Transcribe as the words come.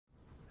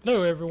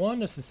Hello everyone,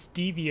 this is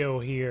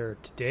Stevio here.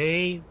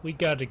 Today we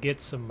got to get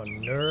some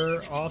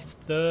manure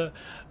off the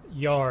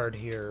yard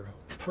here.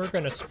 We're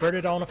going to spread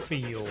it on a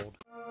field.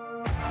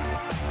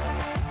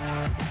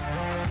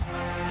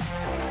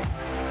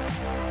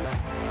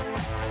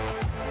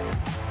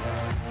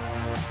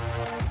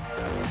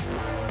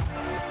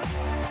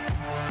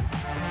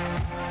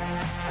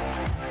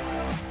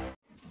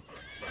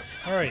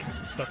 Alright,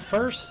 but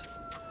first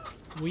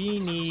we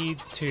need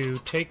to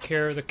take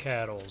care of the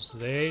cattle.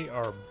 They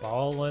are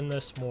bawling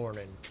this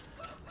morning.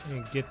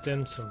 And get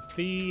them some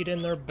feed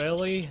in their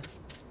belly.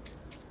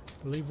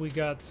 I believe we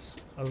got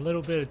a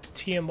little bit of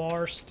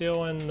TMR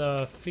still in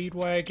the feed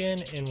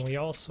wagon, and we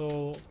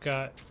also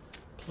got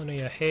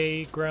plenty of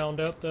hay ground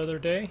up the other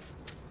day.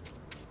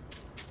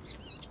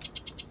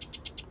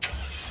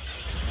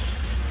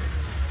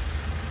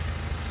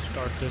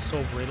 Start this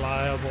old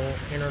Reliable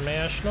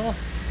International.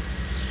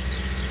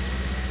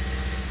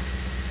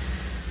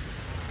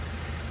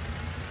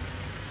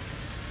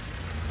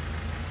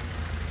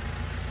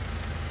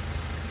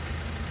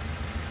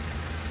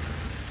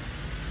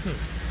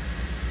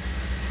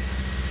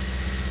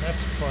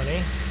 That's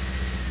funny.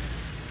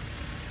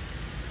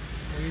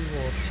 We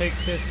will take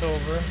this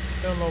over.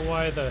 Don't know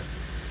why the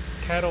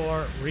cattle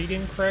aren't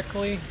reading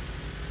correctly.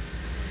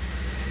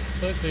 It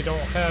says they don't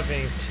have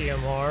any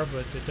TMR,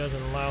 but it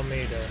doesn't allow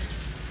me to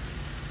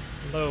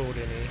load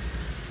any.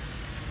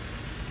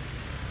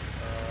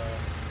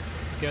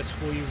 I guess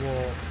we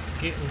will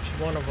get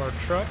into one of our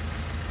trucks.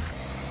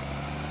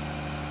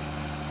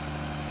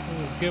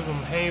 We'll give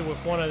them hay with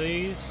one of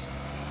these.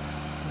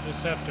 We'll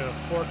just have to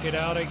fork it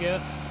out, I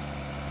guess.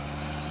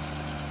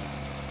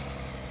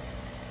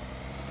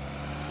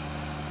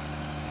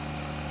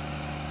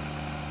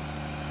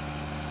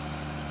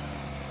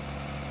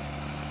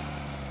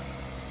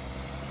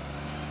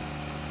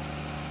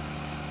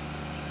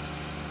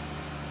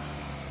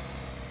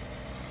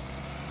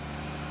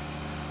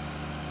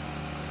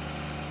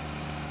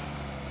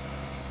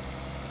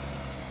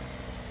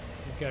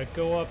 Gotta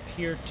go up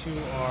here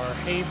to our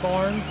hay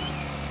barn.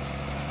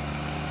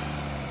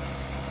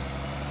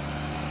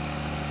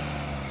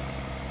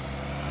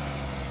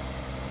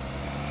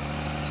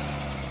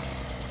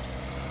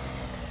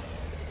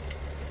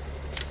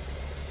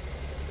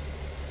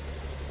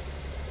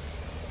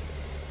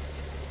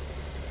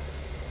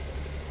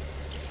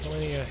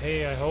 Plenty of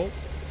hay, I hope.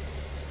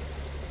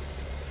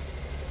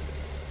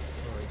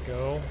 There we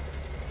go.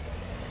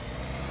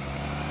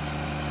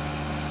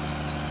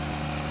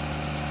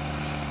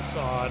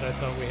 Odd. I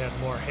thought we had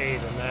more hay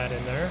than that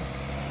in there.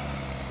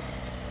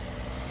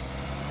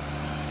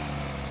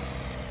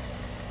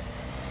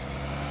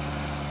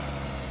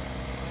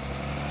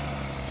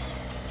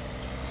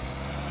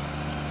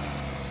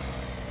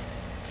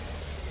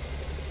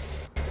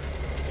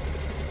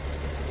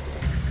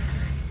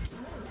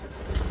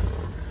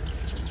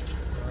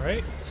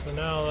 Alright, so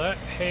now that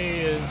hay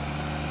is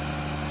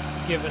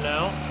given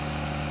out.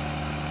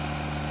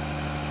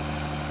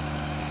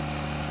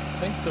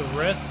 I think the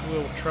rest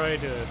we'll try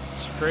to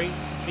straight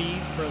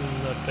feed from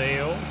the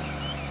bales.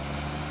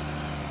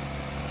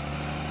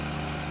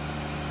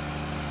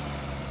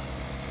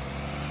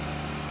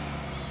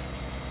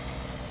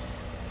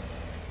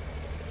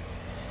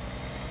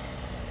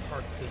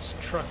 Park this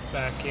truck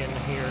back in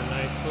here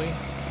nicely.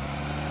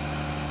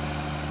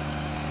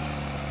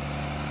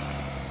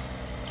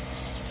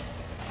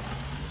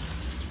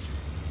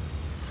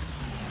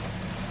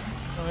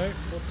 Alright,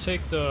 we'll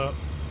take the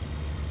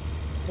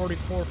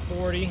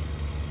 4440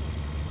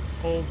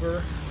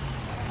 over,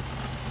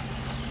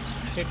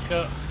 pick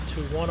up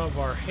to one of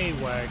our hay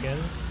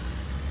wagons.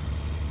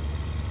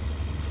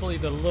 Hopefully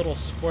the little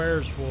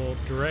squares will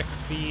direct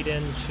feed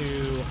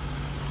into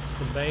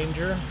the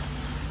manger.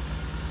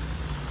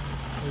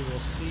 We will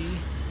see.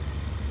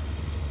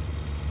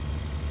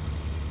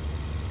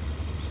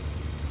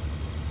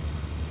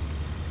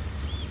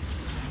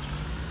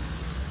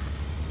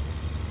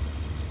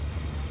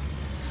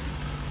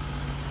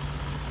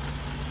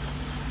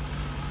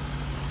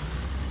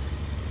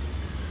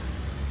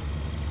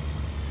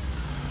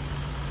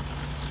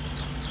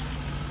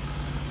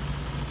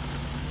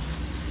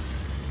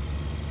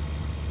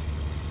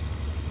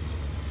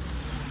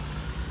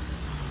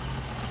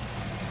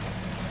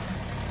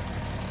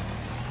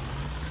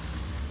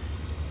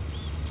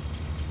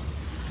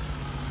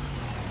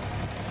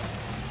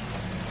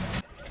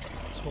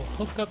 We'll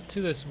hook up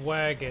to this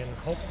wagon.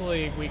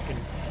 Hopefully we can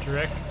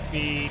direct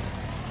feed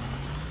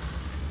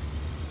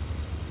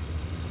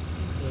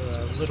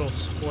the little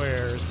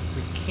squares. If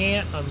we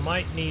can't, I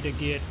might need to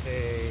get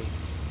a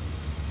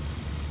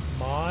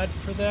mod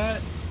for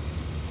that.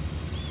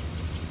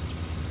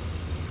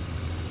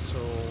 So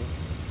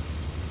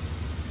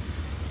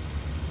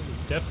this is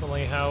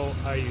definitely how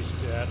I used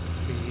to have to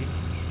feed.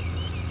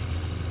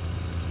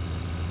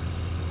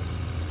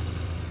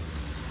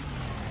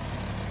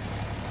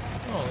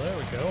 Oh, there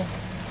we go.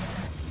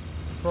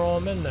 Throw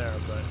them in there,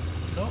 but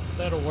nope,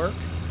 that'll work.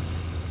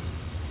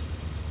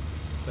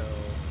 So,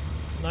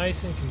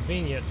 nice and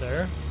convenient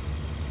there.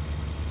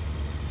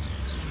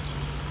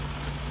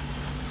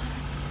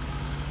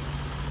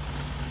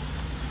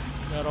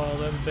 Got all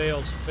them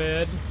bales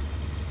fed.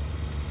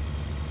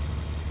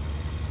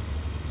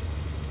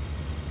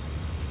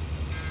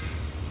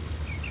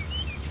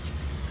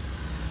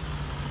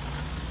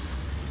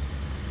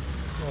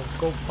 We'll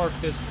go park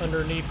this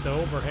underneath the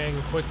overhang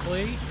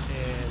quickly,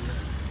 and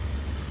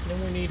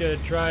then we need to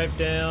drive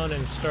down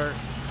and start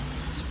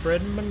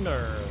spreading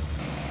manure.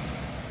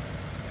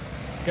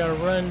 Gotta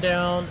run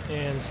down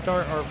and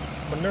start our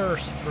manure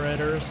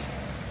spreaders,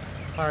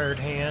 hired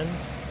hands.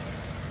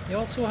 You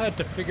also had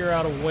to figure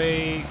out a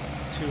way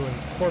to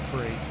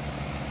incorporate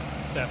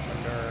that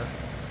manure.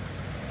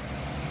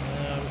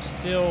 I'm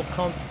still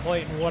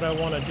contemplating what I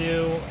want to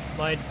do.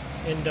 Might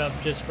end up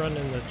just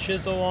running the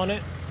chisel on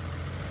it.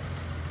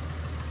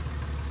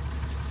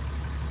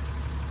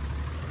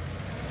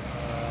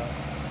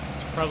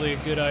 It's probably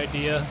a good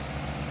idea.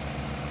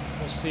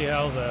 We'll see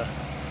how the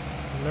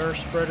manure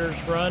spreaders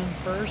run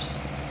first.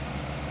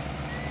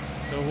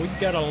 So we've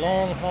got a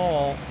long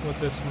haul with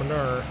this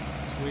manure.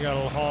 So we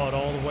gotta haul it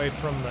all the way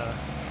from the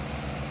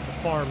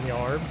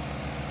farmyard.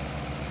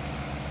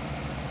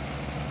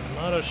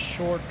 Not a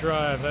short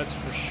drive, that's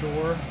for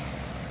sure.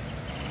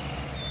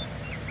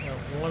 Got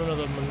one of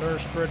the manure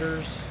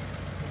spreaders.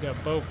 We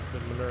got both the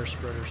manure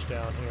spreaders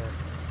down here.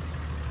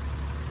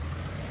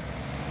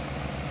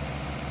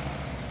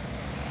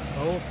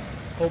 Both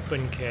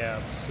open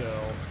cabs,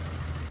 so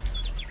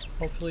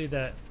hopefully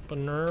that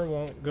manure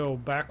won't go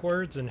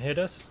backwards and hit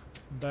us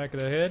in the back of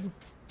the head.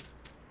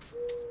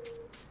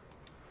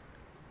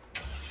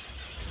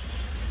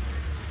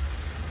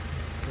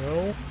 Go.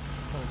 Well,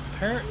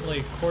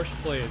 apparently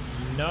Courseplay is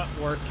not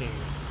working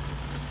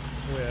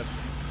with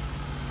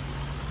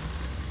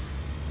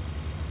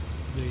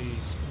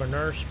these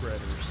manure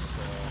spreaders,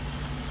 so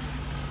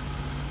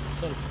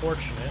it's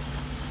unfortunate.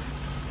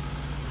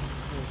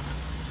 We'll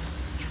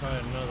try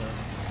another.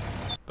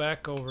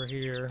 Back over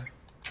here.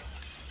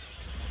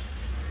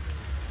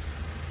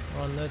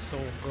 Run this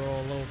old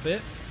girl a little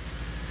bit.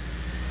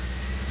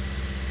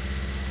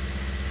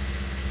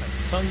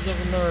 Got tons of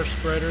manure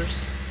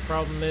spreaders.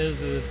 Problem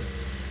is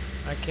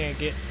I can't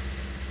get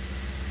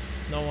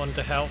no one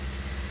to help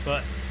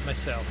but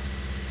myself.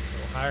 So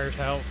hired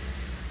help.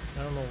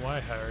 I don't know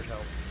why hired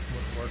help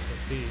wouldn't work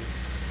with these.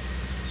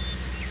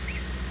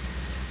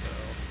 So,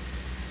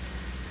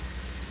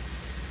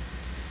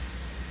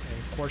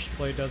 and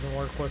Courseplay doesn't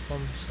work with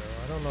them. So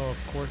I don't know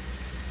if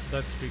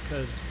that's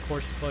because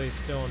Courseplay is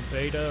still in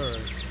beta or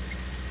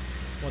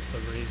what the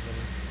reason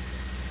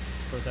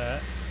for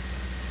that.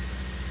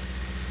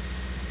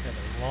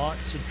 Having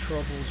lots of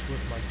troubles with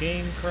my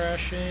game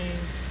crashing,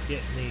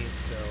 getting these,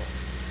 so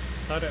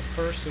I thought at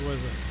first it was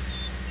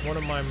one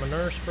of my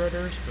manure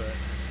spreaders, but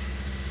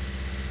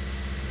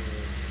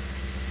it was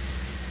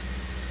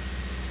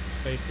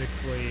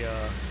basically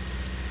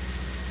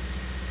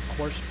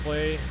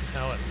Courseplay,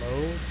 how it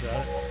loads.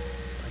 I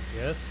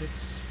guess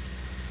it's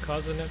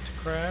causing it to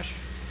crash,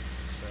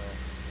 so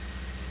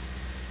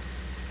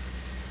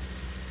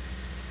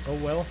oh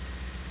well.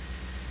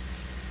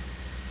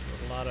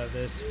 A lot of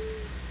this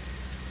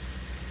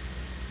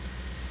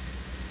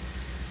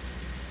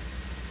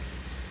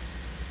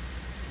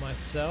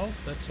myself,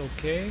 that's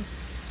okay.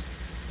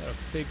 Got a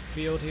big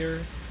field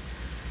here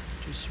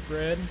to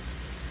spread.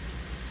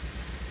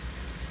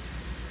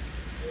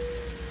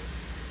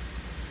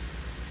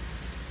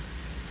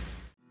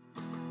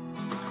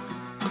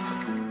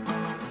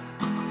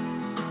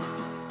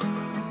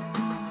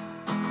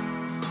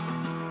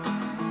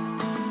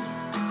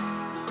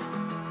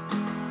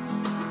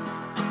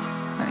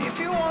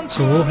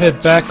 So we'll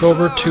head back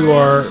over to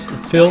our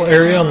fill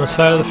area on the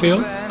side of the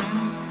field.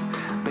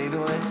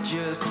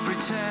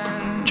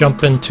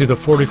 Jump into the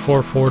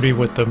 4440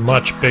 with the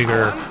much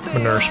bigger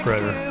manure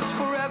spreader.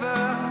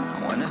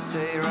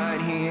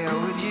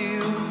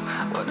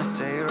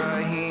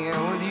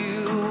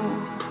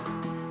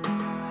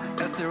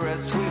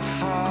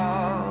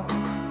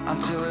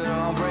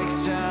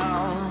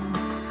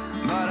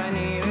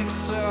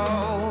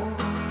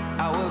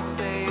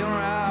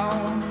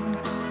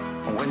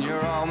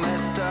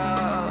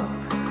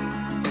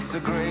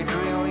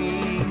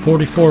 The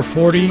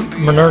 4440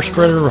 manure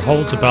spreader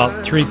holds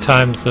about 3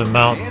 times the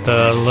amount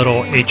the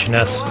little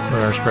H&S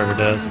manure spreader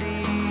does.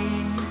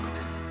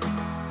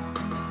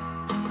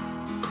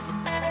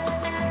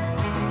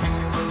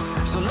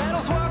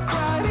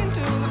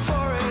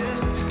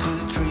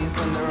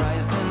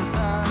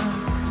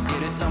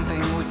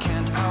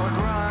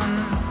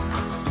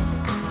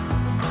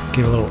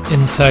 Get a little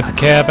inside the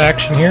cab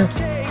action here.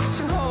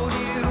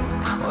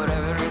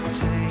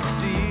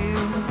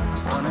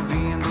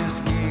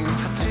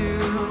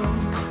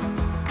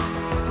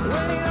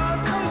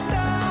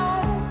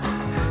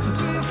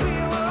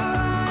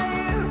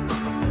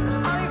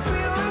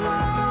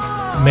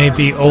 May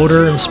be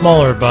older and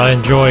smaller, but I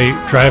enjoy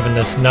driving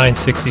this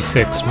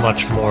 966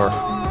 much more.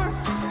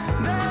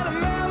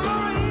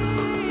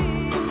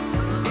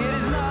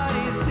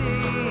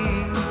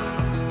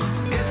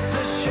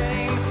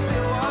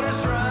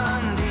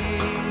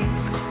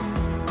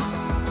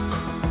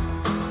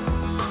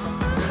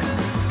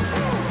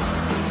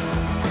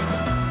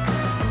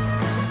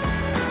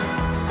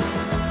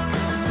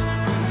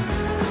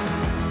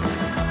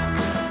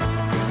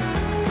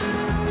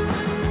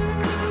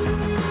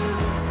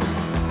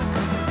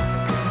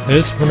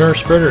 This manure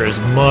spreader is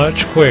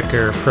much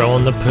quicker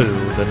throwing the poo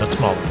than the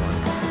smaller one.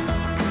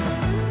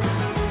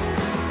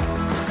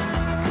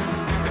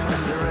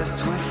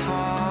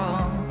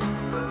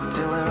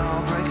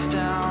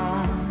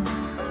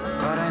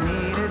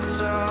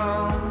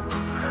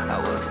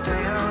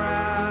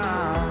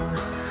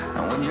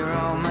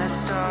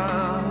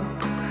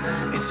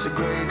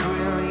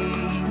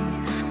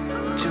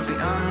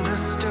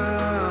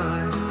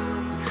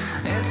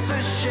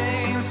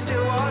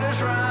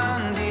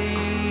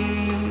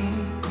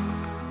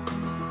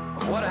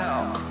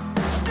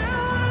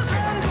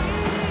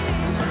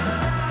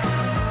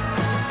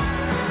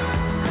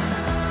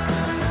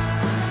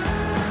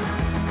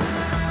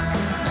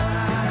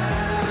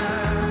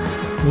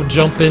 We'll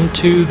jump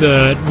into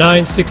the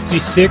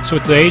 966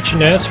 with the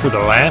H&S for the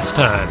last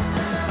time.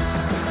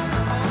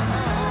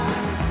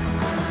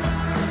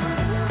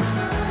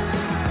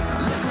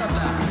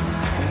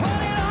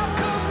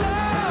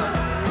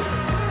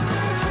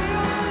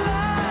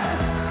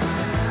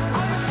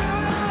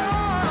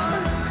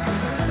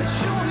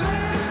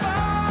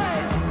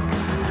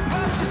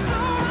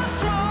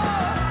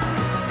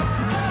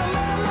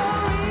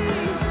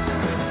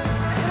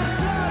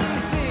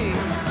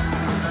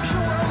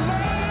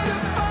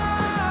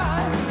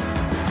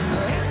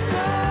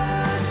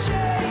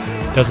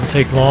 Doesn't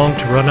take long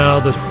to run out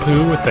of the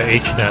poo with the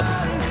H&S.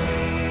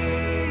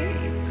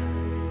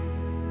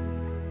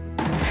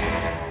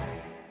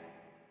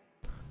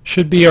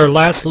 Should be our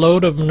last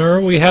load of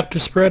manure we have to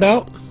spread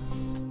out.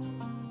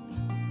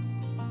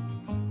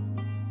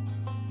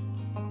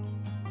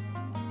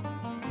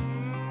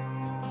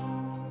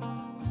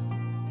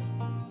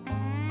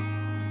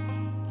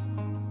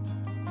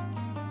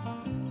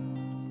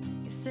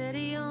 He said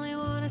he only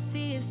wanna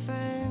see his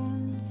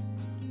friends.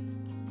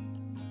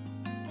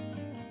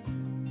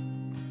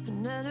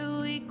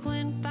 Another week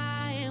went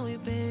by and we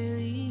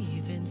barely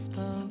even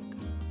spoke.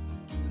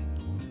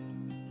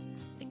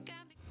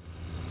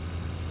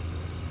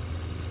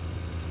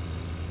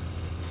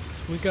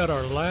 We got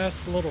our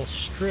last little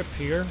strip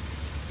here.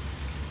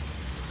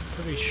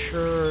 Pretty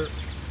sure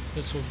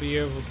this will be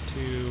able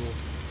to,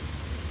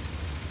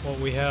 what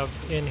we have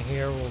in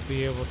here will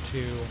be able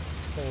to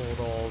hold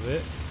all of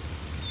it.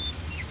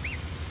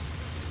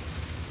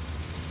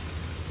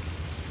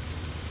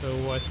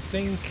 So I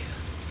think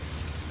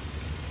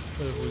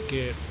that we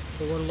get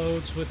 4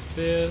 loads with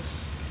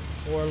this,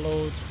 4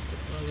 loads with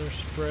the other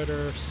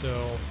spreader,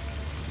 so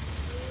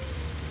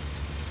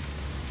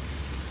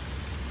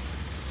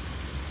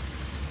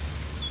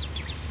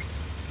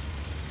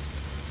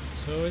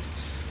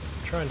it's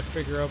trying to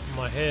figure out in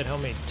my head how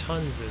many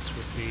tons this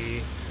would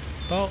be.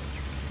 About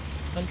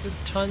 100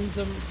 tons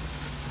of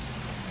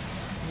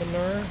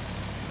manure.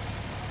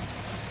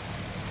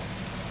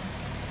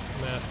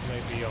 Math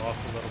may be off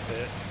a little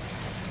bit.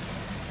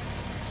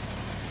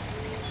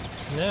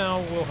 So now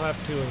we'll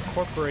have to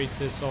incorporate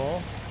this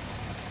all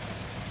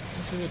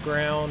into the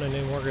ground, and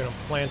then we're going to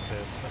plant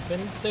this. I've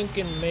been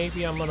thinking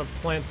maybe I'm going to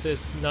plant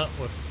this not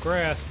with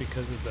grass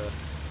because of the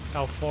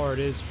how far it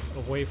is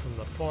away from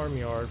the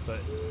farmyard, but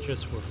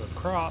just with a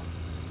crop,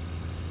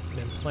 and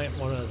then plant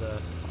one of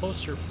the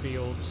closer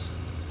fields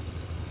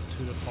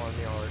to the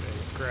farmyard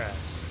in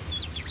grass.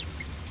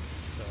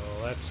 So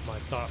that's my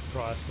thought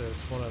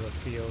process. One of the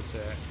fields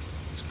that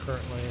is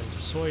currently into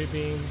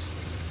soybeans.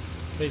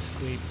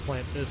 Basically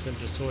plant this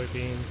into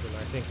soybeans, and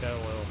I think that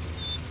will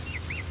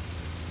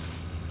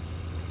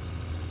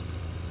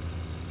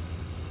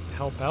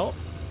help out.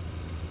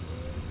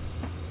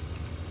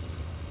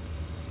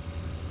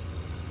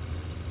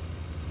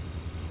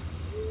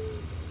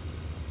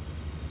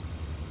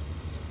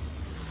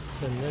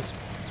 Send this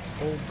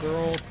old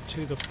girl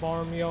to the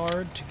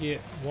farmyard to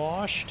get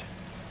washed.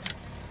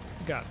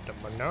 Got the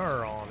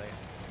manure on it.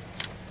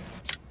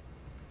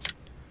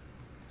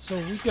 So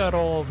we got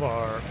all of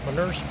our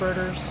manure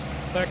spreaders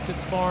back to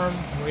the farm.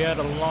 We had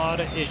a lot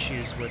of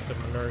issues with the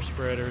manure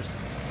spreaders.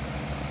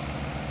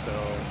 So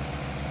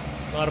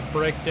a lot of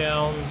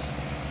breakdowns.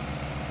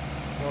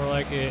 More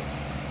like it,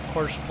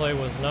 Horseplay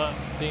was not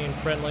being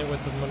friendly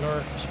with the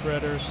manure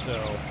spreaders. So,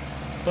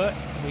 but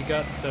we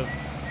got the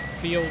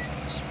field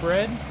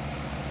spread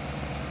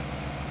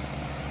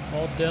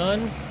all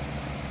done.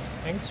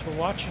 Thanks for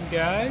watching,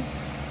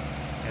 guys,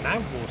 and I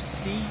will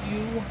see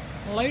you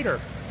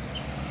later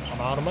on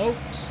Autumn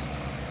Oaks.